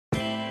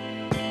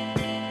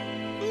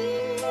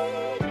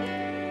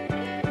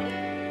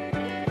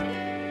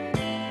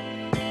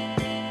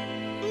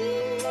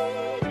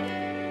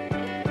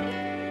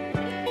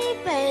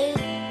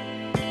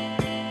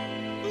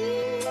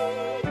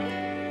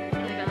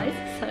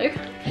so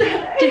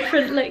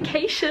different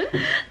location.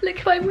 Look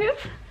who I'm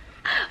with.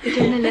 We're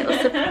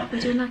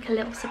doing like a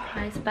little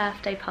surprise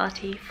birthday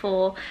party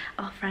for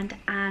our friend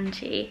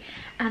Angie,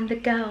 and the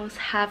girls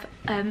have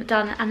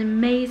done an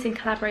amazing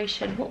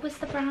collaboration. What was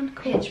the brand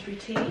called? Pitch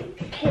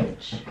Boutique.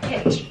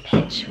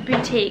 Pitch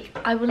Boutique.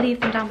 I will leave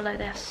them down below.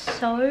 They're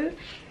so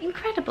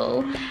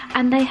incredible,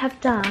 and they have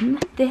done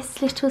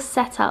this little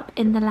setup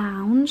in the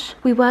lounge.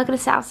 We were going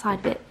to sit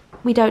outside, but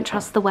we don't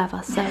trust the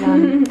weather, so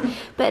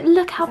but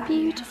look how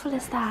beautiful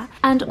is that.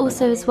 And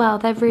also as well,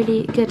 they're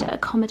really good at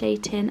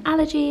accommodating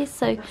allergies,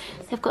 so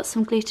they've got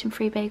some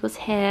gluten-free bagels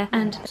here,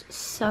 and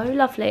so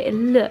lovely. It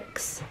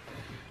looks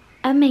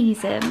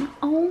amazing.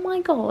 Oh my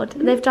god,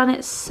 they've done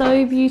it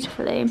so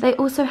beautifully. They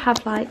also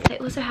have like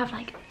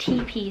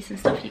teepees and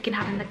stuff you can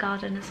have in the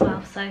garden as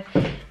well, so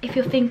if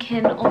you're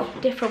thinking of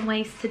different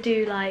ways to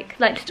do like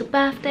little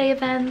birthday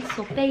events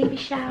or baby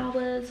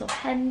showers or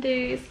hen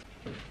do's,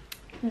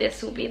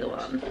 this will be the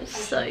one.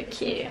 So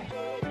cute.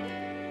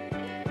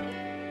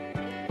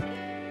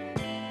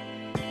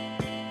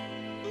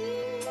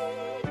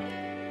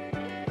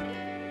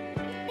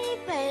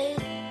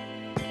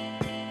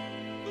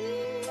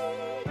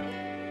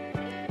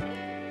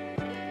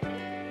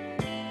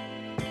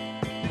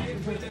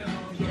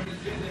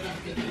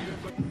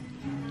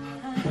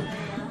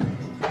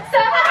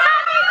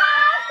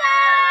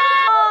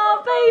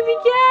 Oh, baby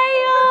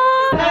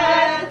Gail!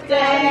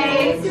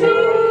 Birthday to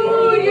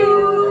you!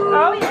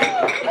 Oh yeah!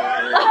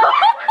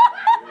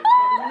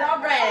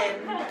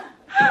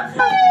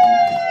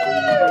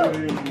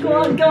 Go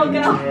on,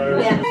 girl.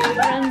 Yeah.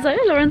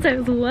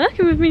 Lorenzo is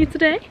working with me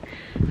today.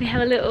 We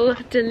have a little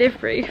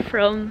delivery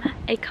from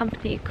a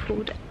company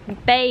called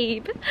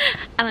Babe,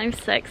 and I'm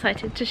so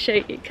excited to show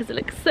you because it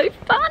looks so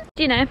fun.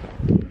 You know,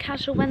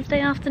 casual Wednesday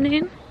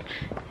afternoon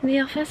in the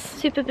office,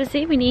 super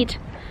busy. We need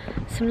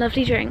some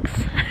lovely drinks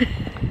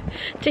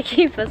to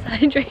keep us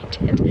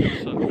hydrated.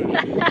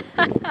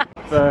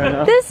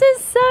 This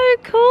is so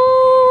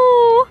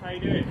cool. How you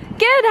doing?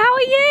 Good, how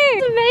are you?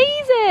 It's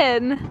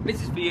amazing.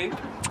 This is for you.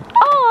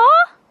 Aww.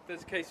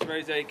 There's a case of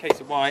rosé, a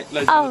case of white,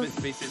 loads of other bits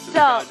and pieces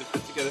that we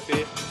put together for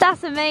you.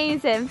 That's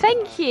amazing.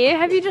 Thank you.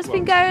 Have you just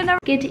been going around?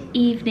 Good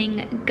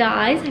evening,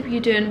 guys. Hope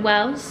you're doing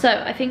well. So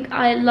I think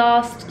I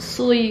last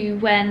saw you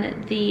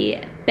when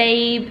the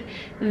Babe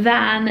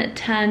van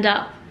turned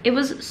up. It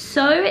was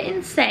so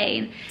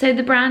insane. So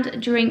the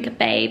brand Drink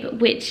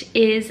Babe, which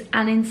is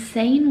an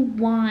insane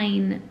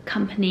wine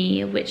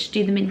company which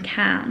do them in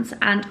cans.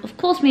 And of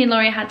course me and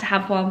Laurie had to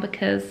have one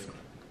because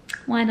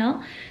why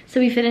not? So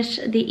we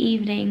finished the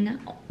evening,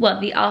 well,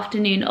 the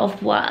afternoon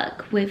of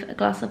work with a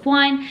glass of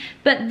wine,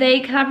 but they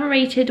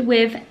collaborated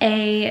with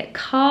a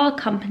car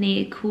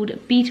company called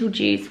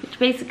Beetlejuice, which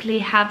basically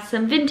have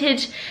some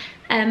vintage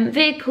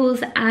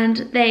vehicles, and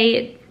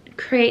they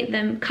create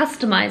them,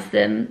 customize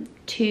them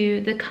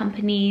to the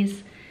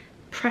company's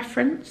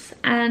preference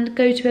and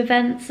go to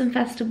events and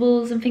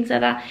festivals and things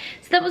like that.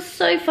 So that was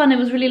so fun. It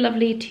was really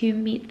lovely to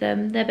meet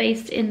them. They're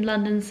based in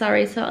London,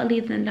 Surrey, so I'll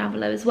leave them down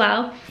below as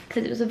well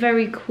because it was a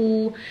very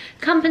cool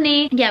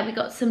company. Yeah, we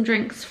got some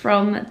drinks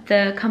from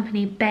the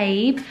company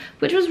Babe,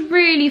 which was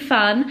really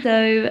fun.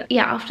 So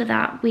yeah, after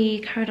that we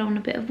carried on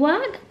a bit of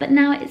work, but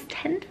now it is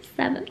 10 to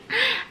 7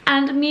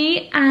 and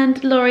me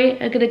and Laurie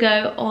are gonna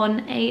go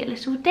on a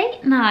little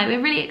date now.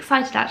 We're really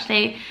excited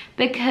actually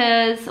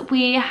because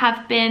we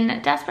have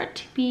been desperate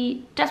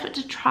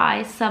to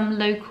try some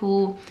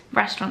local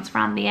restaurants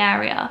around the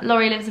area.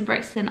 Laurie lives in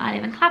Brixton, I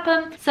live in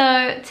Clapham.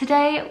 So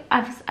today,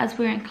 as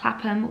we're in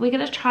Clapham, we're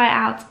gonna try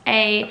out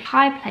a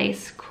Thai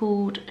place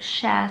called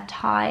Share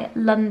Thai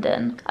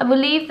London. I will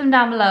leave them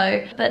down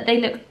below, but they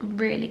look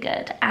really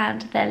good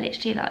and they're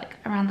literally like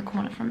around the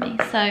corner from me.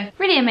 So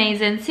really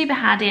amazing, super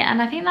handy,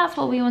 and I think that's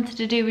what we wanted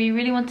to do. We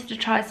really wanted to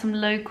try some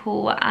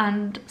local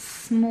and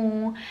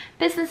small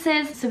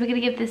businesses, so we're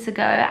gonna give this a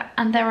go,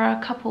 and there are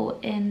a couple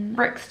in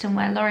Brixton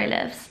where Laurie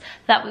lives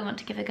that we want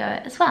to give a go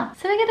at as well.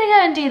 So we're gonna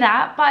go and do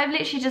that, but I've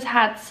literally just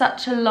had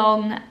such a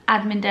long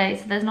admin day,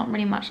 so there's not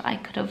really much I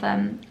could have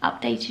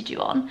updated you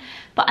on.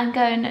 But I'm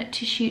going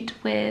to shoot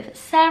with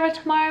Sarah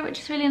tomorrow, which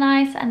is really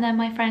nice, and then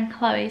my friend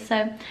Chloe.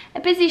 So a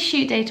busy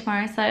shoot day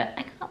tomorrow, so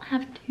I can't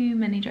have too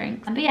many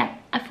drinks. But yeah,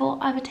 I thought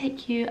I would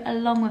take you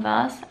along with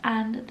us,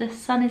 and the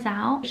sun is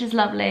out, which is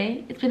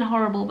lovely. It's been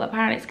horrible, but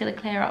apparently it's gonna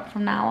clear up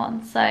from now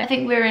on. So I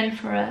think we're in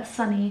for a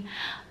sunny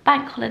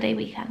bank holiday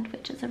weekend,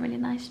 which is a really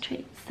nice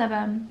treat. So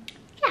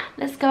yeah,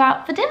 let's go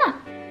out for dinner.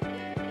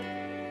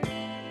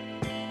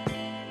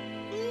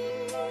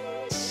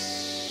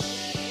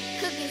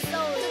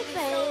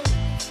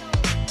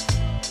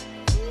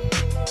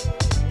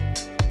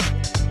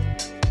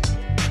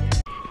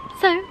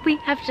 So we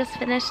have just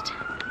finished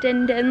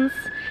Din Din's.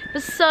 It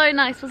was so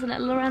nice, wasn't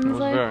it, Lorenzo? It was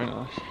very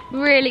nice.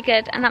 Really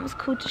good, and that was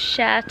called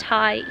Share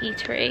Thai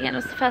Eatery, and it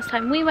was the first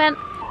time we went,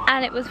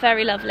 and it was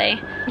very lovely.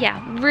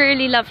 Yeah,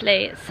 really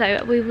lovely.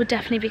 So we will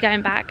definitely be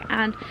going back,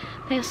 and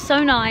they're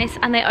so nice,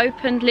 and they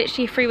opened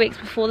literally 3 weeks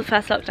before the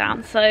first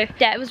lockdown. So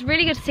yeah, it was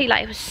really good to see.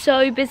 Like, it was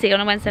so busy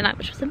on a Wednesday night,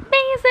 which was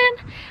amazing.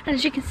 And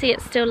as you can see,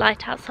 it's still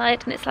light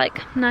outside and it's like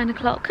 9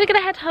 o'clock. We're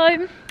gonna head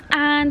home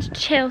and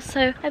chill,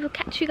 so I will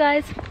catch you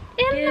guys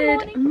in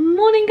the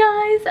morning.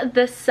 Guys,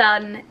 the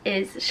sun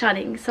is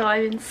shining, so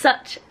I'm in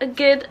such a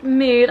good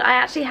mood. I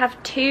actually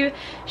have 2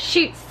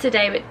 shoots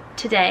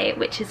today,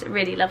 which is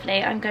really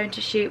lovely. I'm going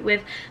to shoot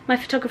with my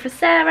photographer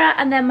Sarah,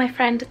 and then my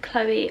friend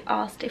Chloe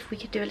asked if we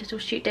could do a little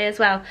shoot day as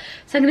well,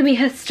 so I'm going to meet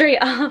her straight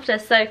after.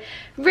 So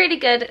really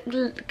good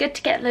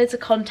to get loads of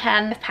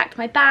content. I've packed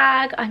my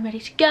bag, I'm ready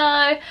to go.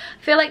 I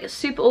feel like it's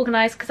super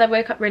organized because I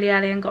woke up really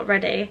early and got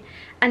ready,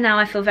 and now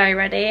I feel very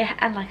ready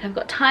and like I've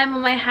got time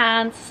on my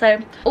hands, so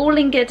all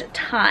in good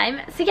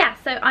time. So yeah,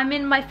 so I'm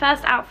in my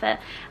first outfit,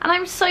 and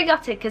I'm so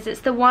gutted because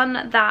it's the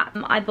one that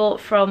I bought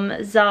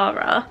from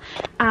Zara,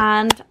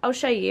 and I'll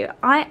show you.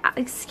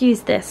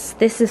 Excuse this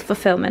is for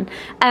filming,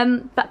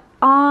 but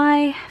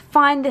I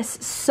find this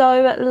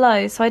so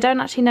low, so I don't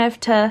actually know if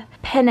to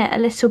pin it a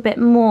little bit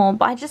more,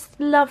 but I just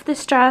love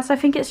this dress. I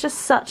think it's just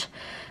such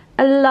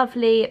a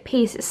lovely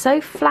piece. It's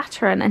so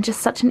flattering and just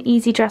such an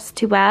easy dress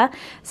to wear,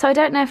 so I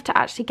don't know if to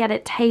actually get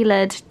it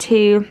tailored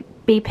to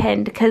be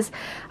pinned, because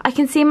I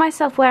can see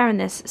myself wearing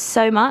this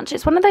so much.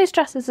 It's one of those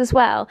dresses as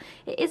well.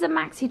 It is a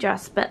maxi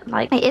dress, but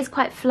like it is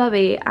quite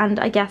flowy and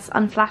I guess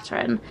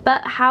unflattering,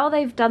 but how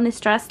they've done this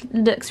dress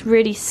looks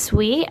really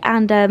sweet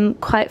and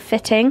quite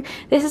fitting.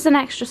 This is an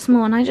extra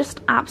small and I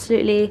just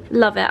absolutely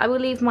love it. I will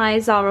leave my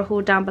Zara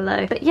haul down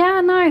below, but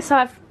yeah, no, so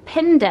I've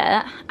pinned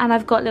it and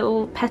I've got a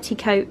little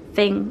petticoat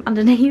thing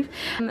underneath,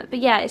 but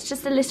yeah, it's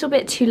just a little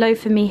bit too low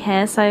for me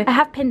here, so I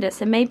have pinned it,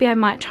 so maybe I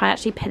might try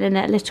actually pinning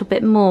it a little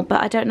bit more,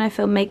 but I don't know if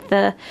it'll make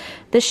the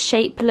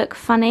shape look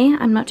funny.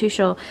 I'm not too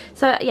sure.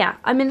 So yeah,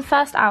 I'm in the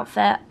first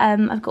outfit.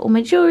 I've got all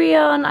my jewelry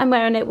on. I'm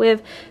wearing it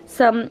with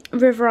some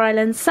River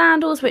Island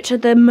sandals, which are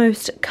the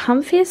most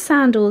comfiest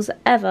sandals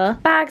ever.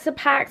 Bags are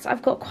packed.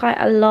 I've got quite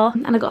a lot,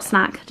 and I've got a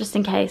snack just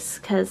in case,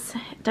 because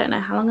I don't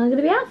know how long I'm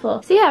gonna be out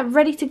for. So yeah,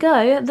 ready to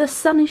go. The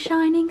sun is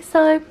shining,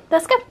 so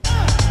let's go.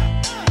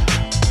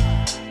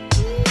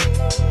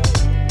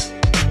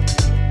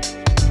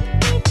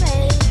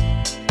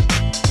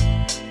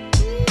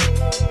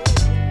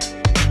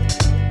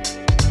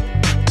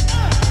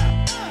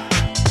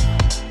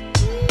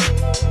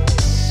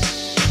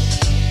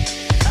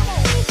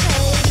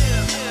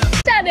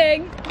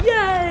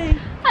 Yay!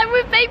 I'm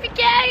with baby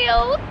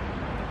Gail.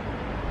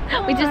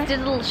 We just did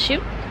a little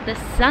shoot. The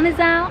sun is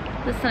out.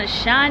 The sun is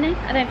shining.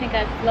 I don't think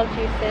I've vlogged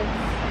you since,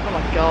 oh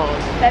my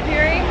god,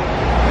 February?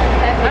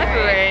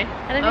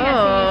 I don't think I've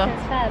seen you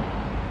since Feb.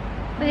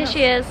 But here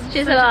she is.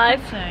 She's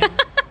alive.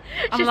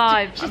 I'm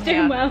alive. She's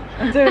doing well.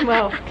 I'm doing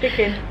well.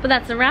 Kicking. But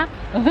that's a wrap.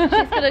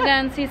 She's gonna go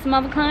and see some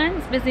other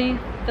clients. Busy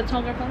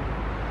photographer.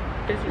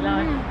 Busy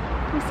life. Yeah.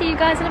 We'll see you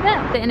guys in a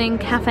bit. Sitting in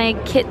Cafe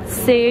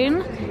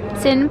Kitsoon.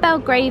 It's in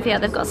Belgravia.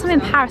 They've got some in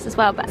Paris as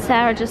well, but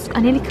Sarah just,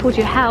 I nearly called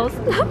you house.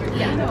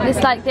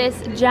 It's like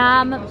this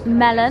jam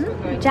melon.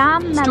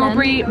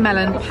 Strawberry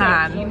melon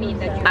pan, and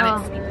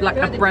it's like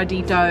a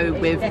bready dough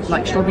with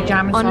like strawberry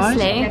jam inside.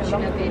 Honestly,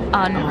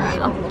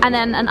 unreal. And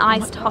then an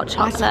iced hot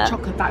chocolate. Iced hot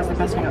chocolate, that is the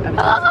best thing I've ever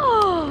done.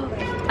 Oh!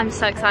 I'm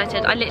so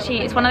excited. I literally,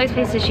 it's one of those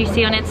places you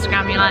see on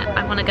Instagram, you're like,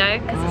 I want to go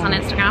because it's on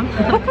Instagram.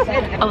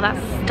 Oh, that's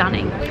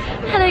stunning.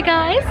 Hello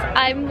guys,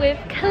 I'm with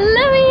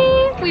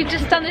Chloe. We've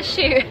just done a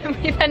shoot.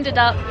 We've ended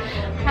up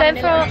going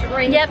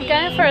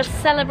for a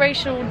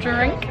celebrational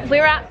drink.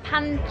 We're at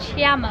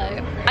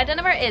Panciamo. I don't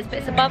know where it is, but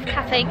it's above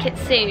Cafe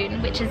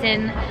Kitsoon, which is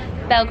in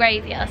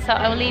Belgravia, so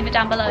I will leave it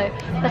down below.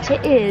 But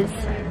it is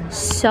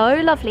so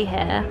lovely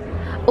here.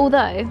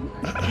 Although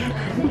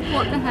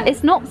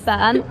it's not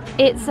burnt,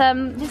 it's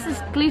this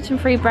is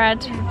gluten-free bread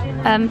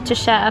to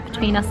share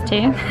between us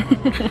two.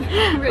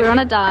 We're on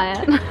a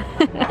diet.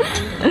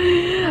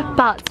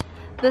 But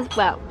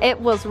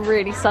it was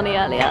really sunny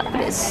earlier,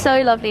 but it's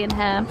so lovely in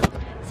here.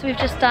 So we've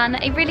just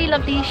done a really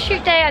lovely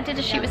shoot day. I did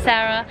a shoot with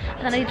Sarah,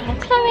 and then I did one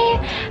with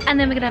Chloe, and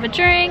then we're gonna have a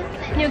drink.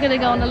 You're gonna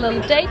go on a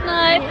little date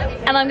night,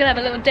 and I'm gonna have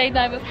a little date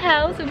night with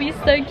Hal, so it'll be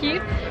so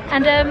cute.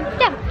 And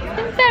yeah, it's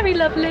been very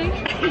lovely.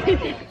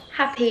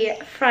 Happy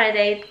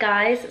Friday,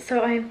 guys.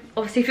 So I'm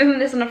obviously filming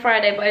this on a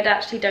Friday, but I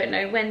actually don't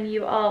know when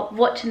you are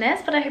watching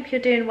this, but I hope you're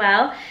doing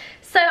well.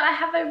 So I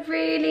have a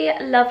really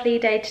lovely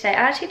day today. I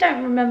actually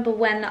don't remember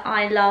when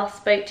I last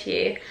spoke to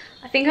you.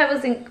 I think I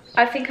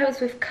was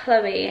with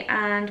Chloe,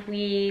 and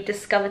we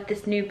discovered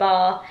this new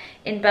bar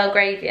in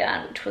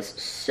Belgravia, which was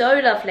so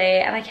lovely,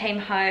 and I came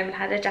home and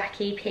had a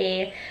Jackie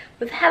P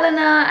with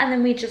Helena, and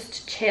then we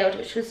just chilled,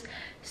 which was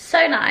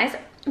so nice.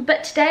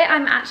 But today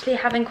I'm actually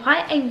having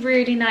quite a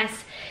really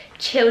nice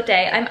chill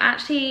day. I'm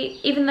actually,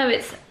 even though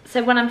it's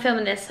So when I'm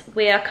filming this,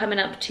 we are coming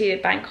up to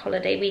bank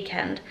holiday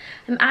weekend.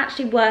 I'm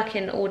actually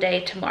working all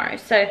day tomorrow,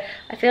 so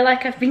I feel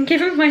like I've been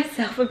giving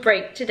myself a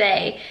break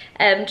today,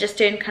 just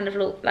doing kind of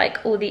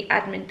like all the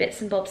admin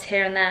bits and bobs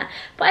here and there.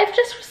 But I've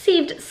just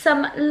received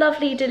some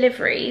lovely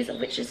deliveries,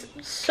 which is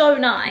so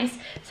nice.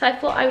 So I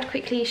thought I would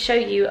quickly show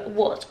you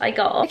what I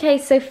got. Okay,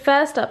 so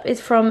first up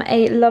is from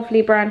a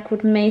lovely brand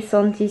called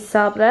Maison du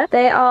Sable.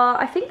 They are,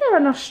 I think they're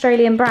an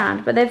Australian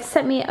brand, but they've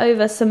sent me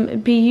over some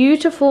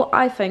beautiful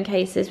iPhone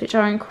cases, which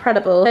are incredible.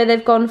 So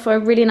they've gone for a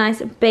really nice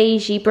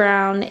beigey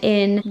brown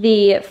in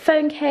the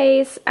phone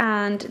case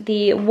and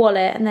the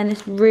wallet, and then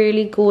this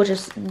really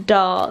gorgeous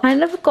dark.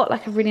 Kind of got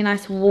like a really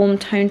nice warm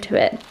tone to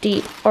it,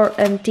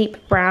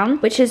 deep brown,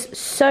 which is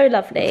so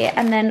lovely.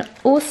 And then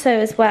also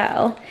as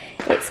well,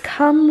 it's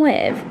come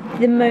with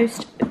the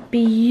most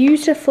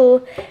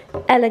beautiful,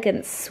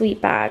 elegant sweet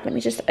bag. Let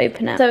me just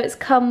open it. So it's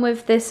come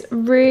with this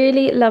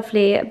really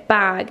lovely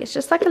bag. It's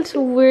just like a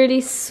little really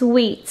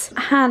sweet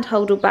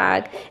handholdable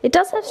bag. It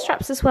does have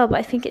straps as well, but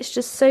I think it's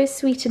just so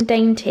sweet and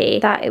dainty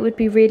that it would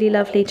be really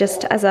lovely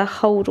just as a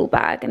holdall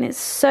bag. And it's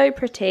so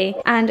pretty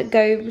and it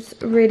goes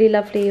really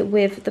lovely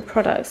with the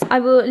products. I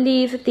will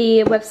leave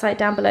the website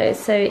down below,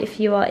 so if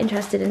you are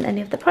interested in any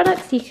of the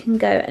products, you can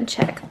go and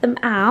check them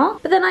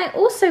out. But then I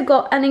also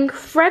got an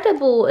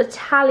incredible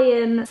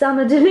Italian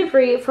summer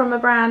delivery from a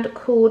brand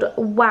called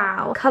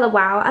Wow, Colour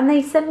Wow, and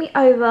they sent me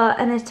over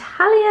an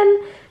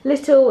Italian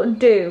little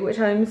do, which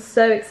I'm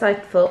so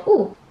excited for.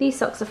 Oh, these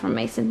socks are from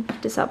Maison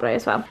du Sable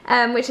as well,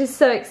 which is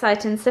so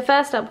exciting. So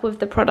first up with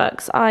the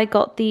products, I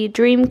got the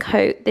Dream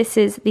Coat. This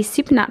is the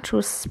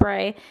supernatural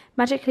spray,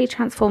 magically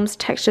transforms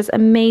textures,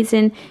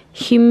 amazing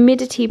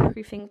humidity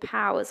proofing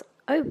powers.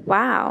 Oh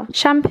wow.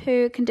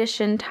 Shampoo,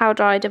 condition, towel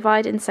dry,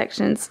 divide in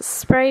sections,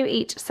 spray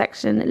each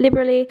section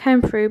liberally,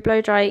 comb through,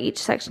 blow dry each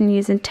section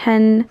using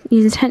tension,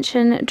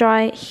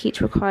 dry,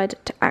 heat required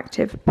to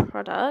active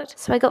product.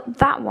 So I got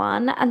that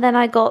one, and then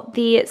I got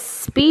the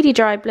Speedy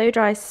Dry Blow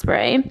Dry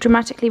Spray,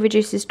 dramatically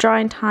reduces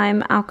drying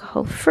time,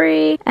 alcohol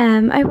free.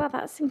 Oh wow,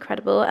 that's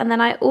incredible. And then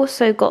I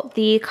also got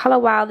the Colour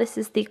Wow. This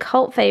is the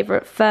cult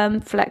favorite firm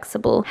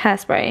flexible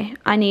hairspray.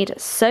 I need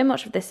so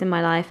much of this in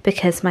my life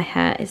because my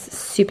hair is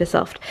super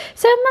soft.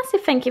 So a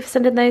massive thank you for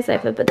sending those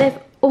over. But they've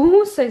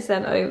also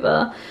sent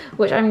over,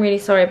 which I'm really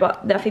sorry,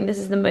 but I think this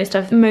is the most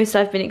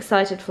I've been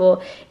excited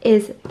for,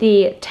 is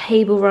the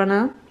table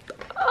runner.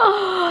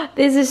 Oh,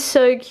 this is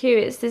so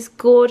cute. It's this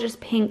gorgeous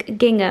pink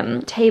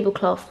gingham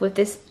tablecloth with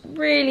this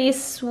really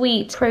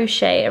sweet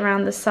crochet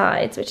around the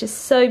sides, which is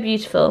so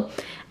beautiful.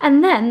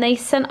 And then they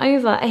sent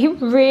over a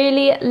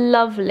really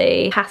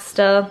lovely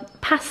pasta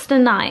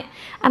night.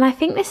 And I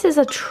think this is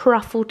a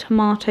truffle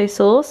tomato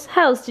sauce.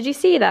 Hells, did you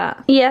see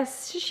that?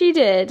 Yes, she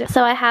did.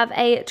 So I have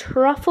a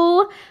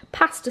truffle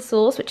pasta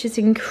sauce, which is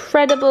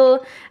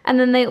incredible. And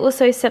then they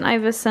also sent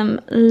over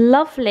some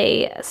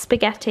lovely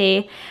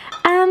spaghetti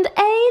and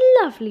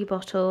a lovely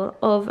bottle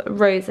of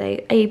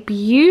rosé, a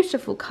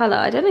beautiful colour.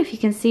 I don't know if you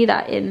can see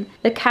that in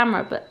the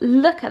camera, but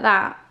look at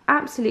that.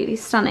 Absolutely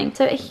stunning.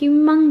 So a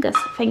humongous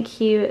thank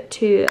you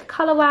to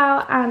Colour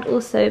Wow and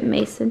also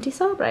Maison du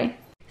Sable.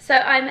 So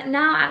I'm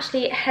now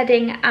actually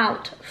heading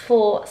out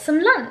for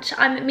some lunch.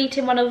 I'm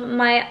meeting one of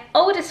my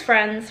oldest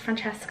friends,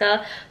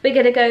 Francesca. We're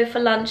gonna go for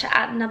lunch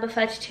at number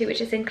 32,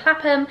 which is in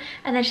Clapham,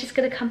 and then she's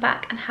gonna come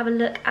back and have a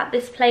look at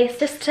this place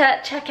just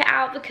to check it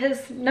out,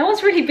 because no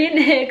one's really been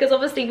here, because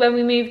obviously when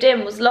we moved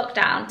in was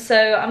lockdown.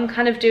 So I'm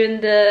kind of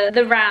doing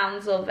the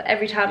rounds of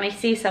every time I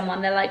see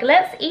someone, they're like,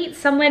 let's eat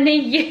somewhere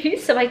near you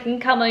so I can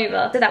come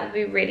over. So that would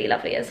be really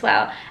lovely as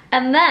well.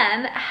 And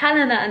then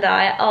Helena and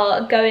I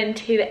are going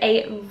to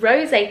a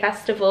rosé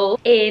festival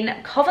in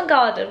Covent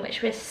Garden,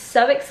 which we're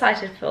so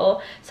excited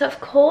for. So of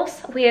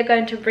course we are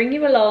going to bring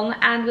you along,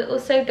 and we're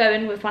also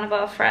going with one of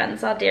our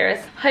friends, our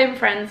dearest home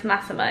friends,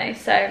 Massimo.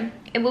 So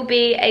it will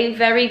be a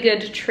very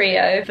good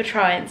trio for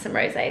trying some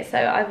rosé. So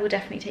I will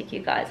definitely take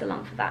you guys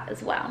along for that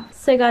as well.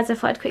 So guys, I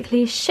thought I'd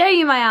quickly show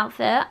you my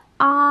outfit.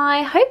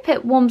 I hope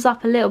it warms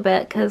up a little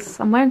bit because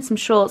I'm wearing some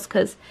shorts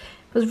because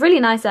it was really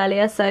nice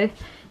earlier. So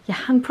yeah,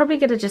 I'm probably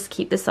gonna just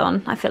keep this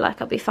on. I feel like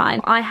I'll be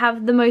fine. I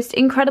have the most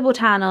incredible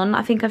tan on.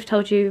 I think I've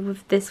told you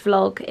with this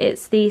vlog.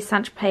 It's the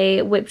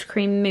Saint-Tropez whipped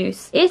cream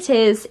mousse. It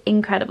is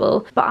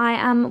incredible. But I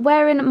am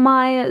wearing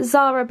my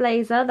Zara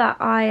blazer that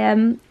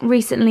I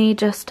recently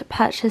just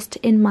purchased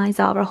in my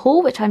Zara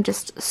haul, which I'm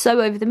just so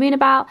over the moon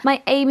about.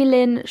 My Amy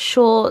Lynn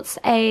shorts,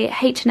 a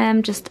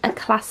H&M, just a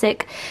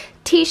classic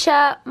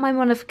t-shirt, my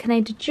Monica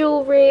Canada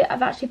jewellery.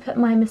 I've actually put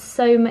my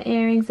Missoma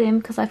earrings in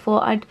because I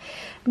thought I'd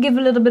give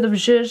a little bit of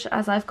zhuzh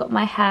as I've got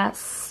my hair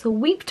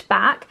sweeped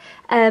back.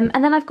 And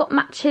then I've got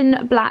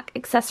matching black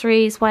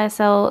accessories,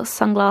 YSL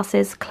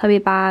sunglasses, Chloe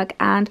bag,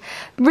 and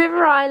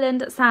River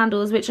Island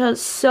sandals, which are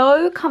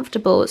so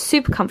comfortable,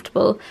 super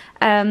comfortable.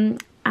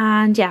 And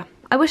yeah,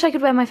 I wish I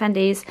could wear my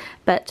Fendi's,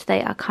 but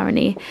they are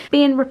currently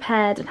being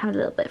repaired and having a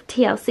little bit of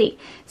TLC.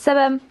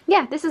 So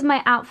yeah, this is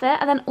my outfit.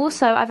 And then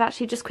also I've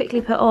actually just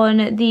quickly put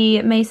on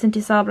the Maison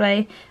de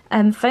Sable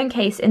phone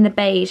case in the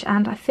beige,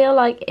 and I feel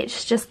like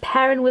it's just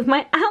pairing with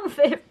my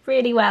outfit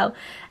really well.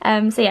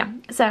 So yeah,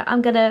 so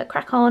I'm gonna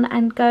crack on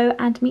and go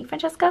and meet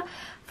Francesca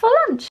for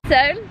lunch.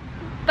 So,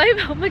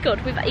 oh my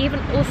god, we've even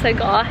also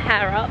got our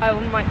hair up. I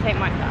might take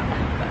mine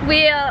down.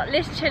 We are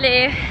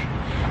literally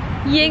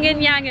yin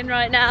and yanging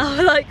right now,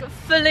 like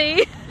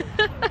fully.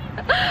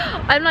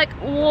 I'm like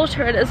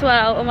watering as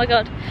well, oh my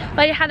god.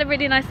 I had a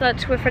really nice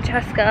lunch with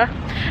Francesca,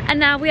 and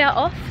now we are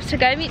off to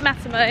go meet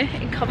Massimo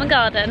in Covent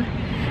Garden.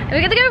 And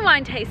we're gonna go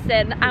wine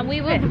tasting, and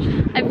we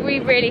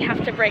really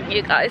have to bring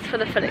you guys for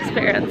the full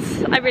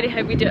experience. I really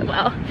hope we do it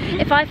well.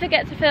 If I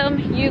forget to film,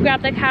 you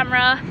grab the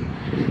camera.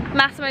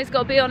 Massimo's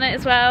got to be on it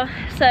as well,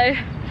 so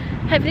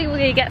hopefully we're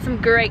gonna get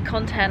some great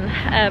content.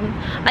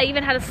 I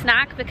even had a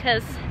snack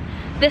because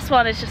this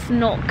one is just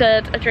not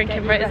good at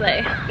drinking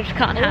rosé. We just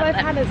can't have it.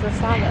 All I've had is a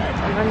salad,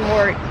 and I'm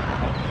worried.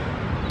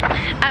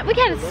 We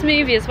get a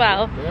smoothie as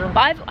well,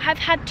 but I've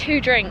had 2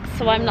 drinks,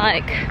 so I'm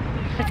like,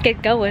 let's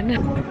get going.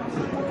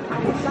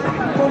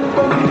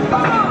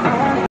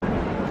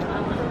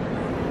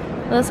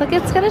 Looks like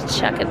it's gonna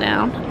chuck it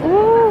down.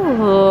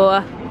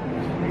 Ooh,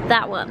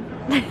 that one.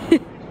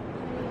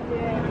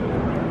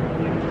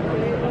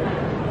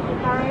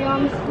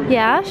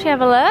 Yeah, should we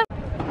have a look?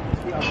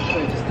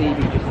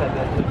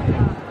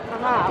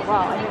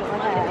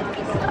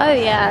 Oh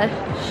yeah,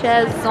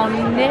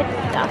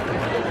 Chaisonnetta.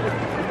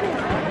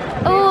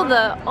 All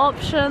the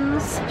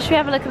options. Should we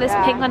have a look at this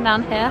pink one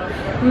down here?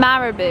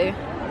 Marabou.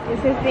 This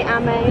is the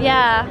Ame.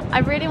 Yeah, I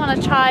really want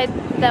to try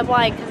their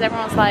wine because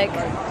everyone's like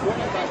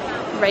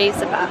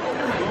raved about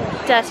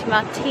it. Dirty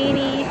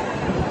Martini.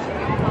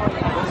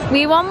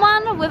 We want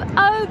one with,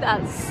 oh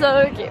that's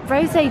so cute.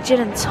 Rosé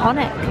gin and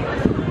tonic.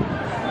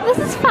 This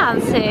is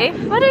fancy.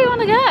 Where do we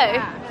want to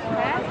go?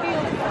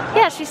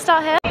 Yeah, should we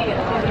start here?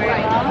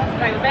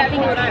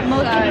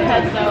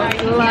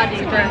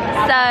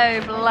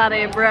 So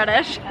bloody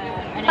British.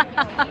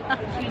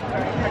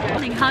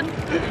 Morning, hun.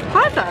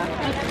 Hi there.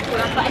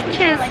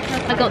 Cheers. I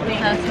got the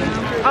first one.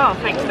 Oh,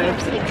 thanks,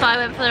 babes. So I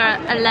went for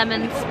a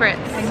lemon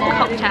spritz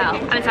cocktail,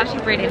 and it's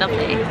actually really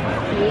lovely.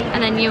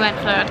 And then you went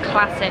for a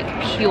classic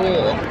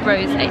pure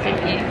rosé,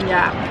 didn't you?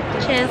 Yeah.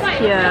 Cheers.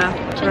 Pure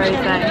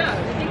rosé.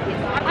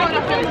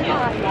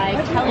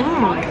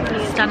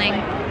 Stunning.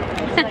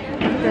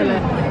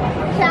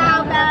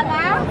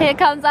 Here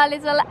comes our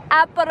little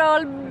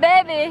Aperol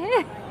baby.